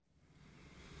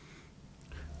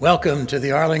Welcome to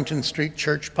the Arlington Street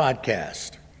Church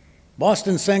Podcast.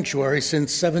 Boston Sanctuary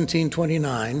since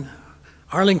 1729,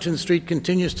 Arlington Street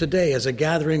continues today as a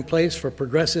gathering place for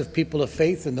progressive people of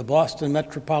faith in the Boston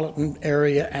metropolitan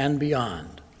area and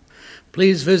beyond.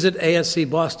 Please visit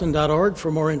ascboston.org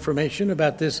for more information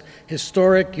about this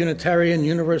historic Unitarian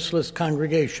Universalist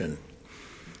congregation.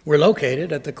 We're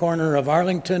located at the corner of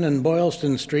Arlington and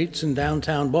Boylston Streets in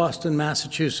downtown Boston,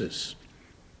 Massachusetts.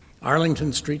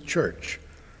 Arlington Street Church,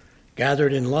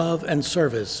 gathered in love and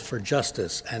service for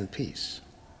justice and peace.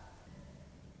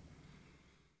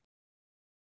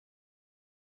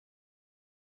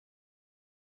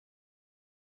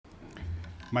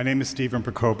 My name is Stephen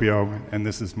Procopio, and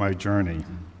this is my journey.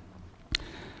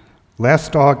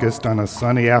 Last August, on a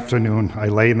sunny afternoon, I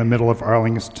lay in the middle of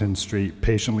Arlington Street,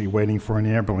 patiently waiting for an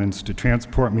ambulance to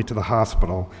transport me to the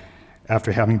hospital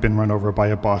after having been run over by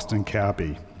a Boston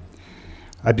cabbie.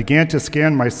 I began to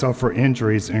scan myself for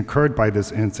injuries incurred by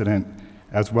this incident,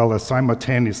 as well as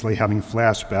simultaneously having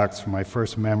flashbacks from my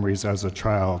first memories as a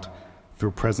child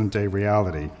through present-day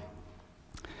reality.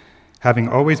 Having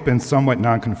always been somewhat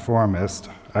nonconformist,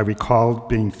 I recalled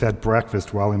being fed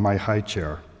breakfast while in my high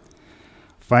chair.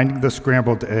 Finding the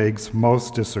scrambled eggs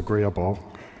most disagreeable,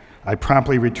 I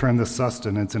promptly returned the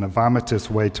sustenance in a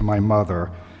vomitous way to my mother,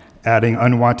 adding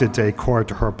unwanted decor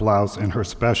to her blouse and her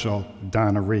special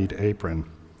Donna Reed apron.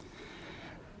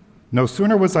 No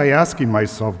sooner was I asking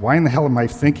myself, why in the hell am I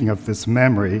thinking of this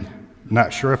memory,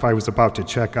 not sure if I was about to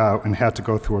check out and had to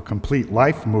go through a complete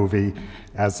life movie,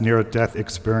 as near-death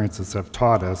experiences have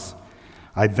taught us,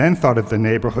 I then thought of the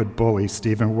neighborhood bully,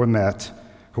 Stephen Ouimet,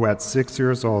 who at 6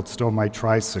 years old stole my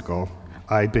tricycle,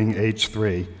 I being age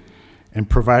 3, and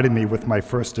provided me with my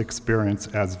first experience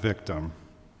as victim.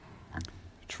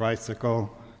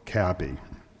 Tricycle cabbie.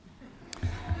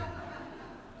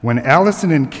 When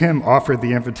Allison and Kim offered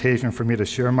the invitation for me to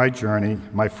share my journey,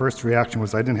 my first reaction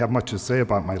was I didn't have much to say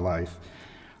about my life.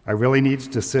 I really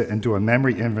needed to sit and do a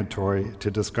memory inventory to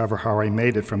discover how I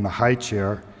made it from the high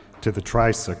chair to the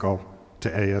tricycle to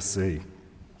ASC.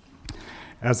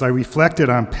 As I reflected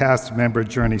on past member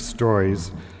journey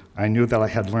stories, I knew that I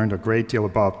had learned a great deal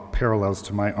about parallels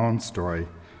to my own story,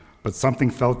 but something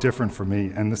felt different for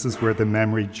me, and this is where the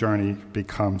memory journey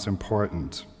becomes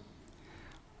important.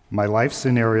 My life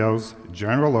scenarios,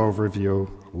 general overview,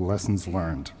 lessons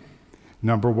learned.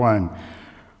 Number 1,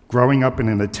 growing up in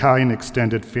an Italian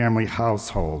extended family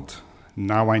household.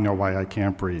 Now I know why I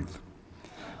can't breathe.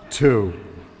 2,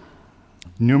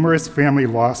 numerous family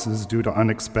losses due to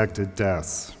unexpected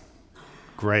deaths.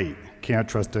 Great, can't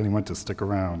trust anyone to stick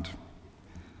around.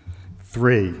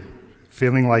 3,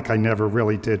 feeling like I never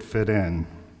really did fit in.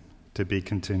 To be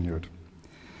continued.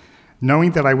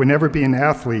 Knowing that I would never be an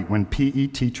athlete when PE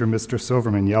teacher Mr.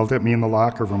 Silverman yelled at me in the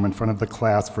locker room in front of the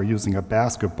class for using a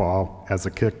basketball as a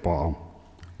kickball.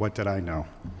 What did I know?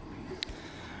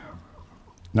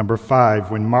 Number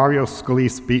 5, when Mario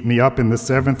Scalise beat me up in the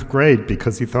 7th grade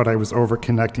because he thought I was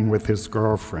overconnecting with his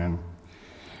girlfriend.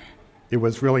 It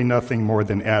was really nothing more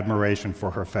than admiration for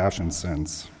her fashion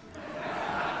sense.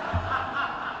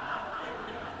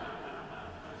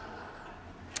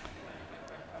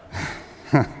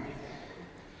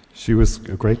 She was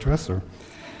a great dresser.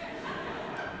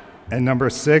 And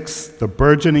number 6, the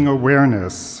burgeoning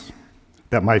awareness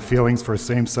that my feelings for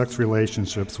same-sex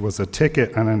relationships was a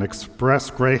ticket on an express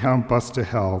Greyhound bus to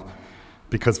hell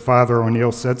because Father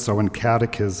O'Neill said so in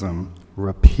catechism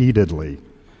repeatedly,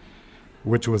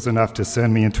 which was enough to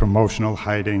send me into emotional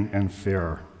hiding and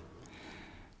fear.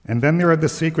 And then there are the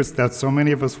secrets that so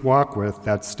many of us walk with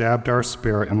that stabbed our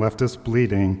spirit and left us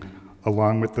bleeding,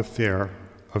 along with the fear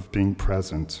of being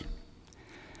present.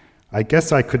 I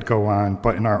guess I could go on,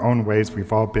 but in our own ways,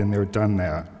 we've all been there, done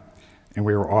that, and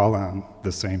we were all on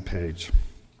the same page.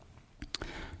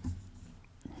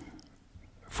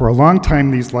 For a long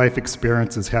time, these life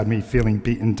experiences had me feeling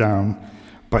beaten down,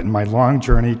 but in my long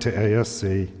journey to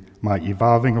ASC, my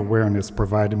evolving awareness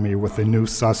provided me with a new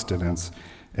sustenance,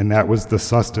 and that was the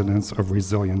sustenance of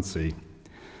resiliency.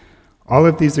 All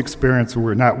of these experiences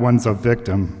were not ones of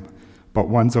victim, but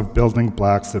ones of building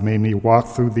blocks that made me walk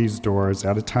through these doors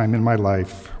at a time in my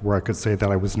life where I could say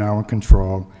that I was now in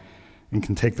control and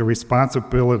can take the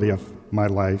responsibility of my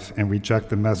life and reject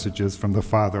the messages from the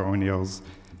Father O'Neills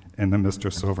and the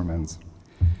Mr. Silvermans.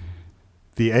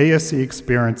 The ASC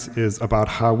experience is about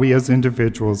how we as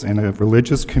individuals in a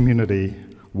religious community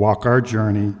walk our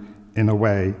journey in a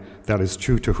way that is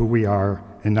true to who we are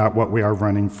and not what we are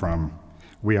running from.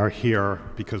 We are here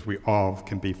because we all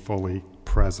can be fully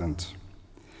present.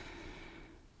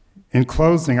 In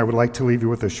closing, I would like to leave you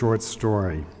with a short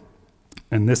story.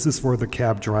 And this is for the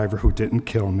cab driver who didn't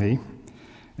kill me,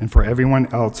 and for everyone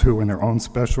else who, in their own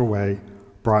special way,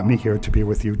 brought me here to be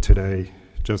with you today,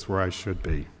 just where I should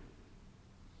be.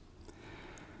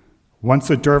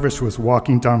 Once a dervish was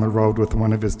walking down the road with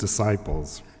one of his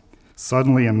disciples.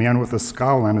 Suddenly, a man with a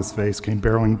scowl on his face came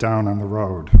barreling down on the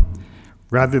road.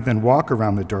 Rather than walk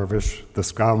around the dervish, the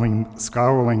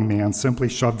scowling man simply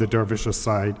shoved the dervish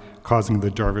aside, causing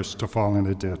the dervish to fall in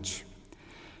a ditch.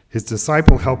 His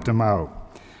disciple helped him out.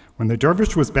 When the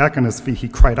dervish was back on his feet, he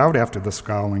cried out after the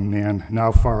scowling man,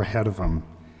 now far ahead of him,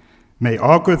 "May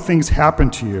all good things happen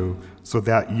to you so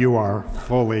that you are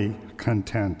fully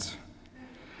content."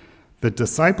 The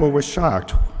disciple was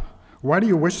shocked. "Why do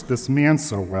you wish this man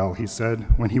so well," he said,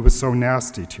 "when he was so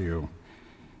nasty to you?"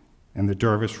 And the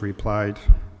dervish replied,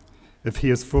 "If he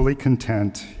is fully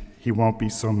content, he won't be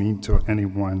so mean to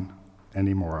anyone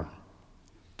anymore."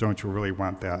 Don't you really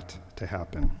want that to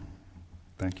happen?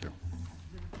 Thank you.